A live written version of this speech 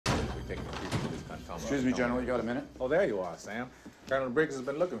Excuse me, General, you got a minute? Oh, there you are, Sam. Colonel Briggs has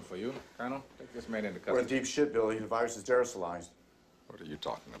been looking for you. Colonel, take this man into custody. We're in deep shit, Billy. The virus is aerosolized. What are you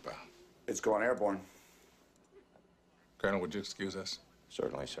talking about? It's going airborne. Colonel, would you excuse us?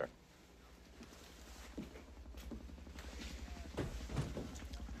 Certainly, sir.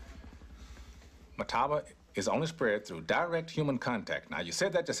 Motaba is only spread through direct human contact. Now, you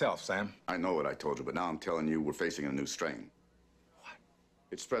said that yourself, Sam. I know what I told you, but now I'm telling you we're facing a new strain. What?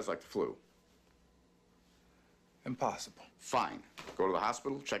 It spreads like the flu. Impossible. Fine. Go to the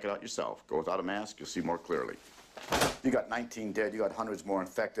hospital, check it out yourself. Go without a mask, you'll see more clearly. You got 19 dead, you got hundreds more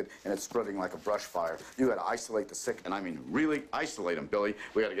infected, and it's spreading like a brush fire. You got to isolate the sick, and I mean really isolate them, Billy.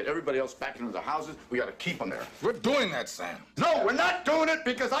 We got to get everybody else back into the houses. We got to keep them there. We're doing that, Sam. No, we're not doing it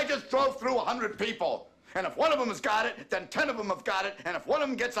because I just drove through 100 people. And if one of them has got it, then 10 of them have got it. And if one of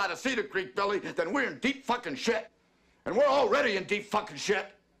them gets out of Cedar Creek, Billy, then we're in deep fucking shit. And we're already in deep fucking shit.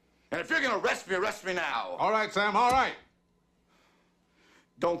 And if you're gonna arrest me now. All right, Sam, all right.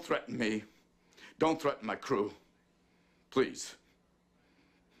 Don't threaten me. Don't threaten my crew. Please.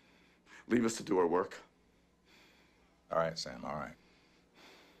 Leave us to do our work. All right, Sam, all right.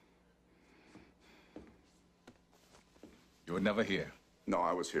 You were never here. No,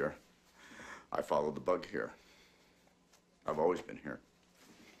 I was here. I followed the bug here. I've always been here.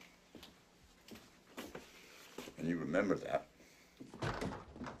 And you remember that.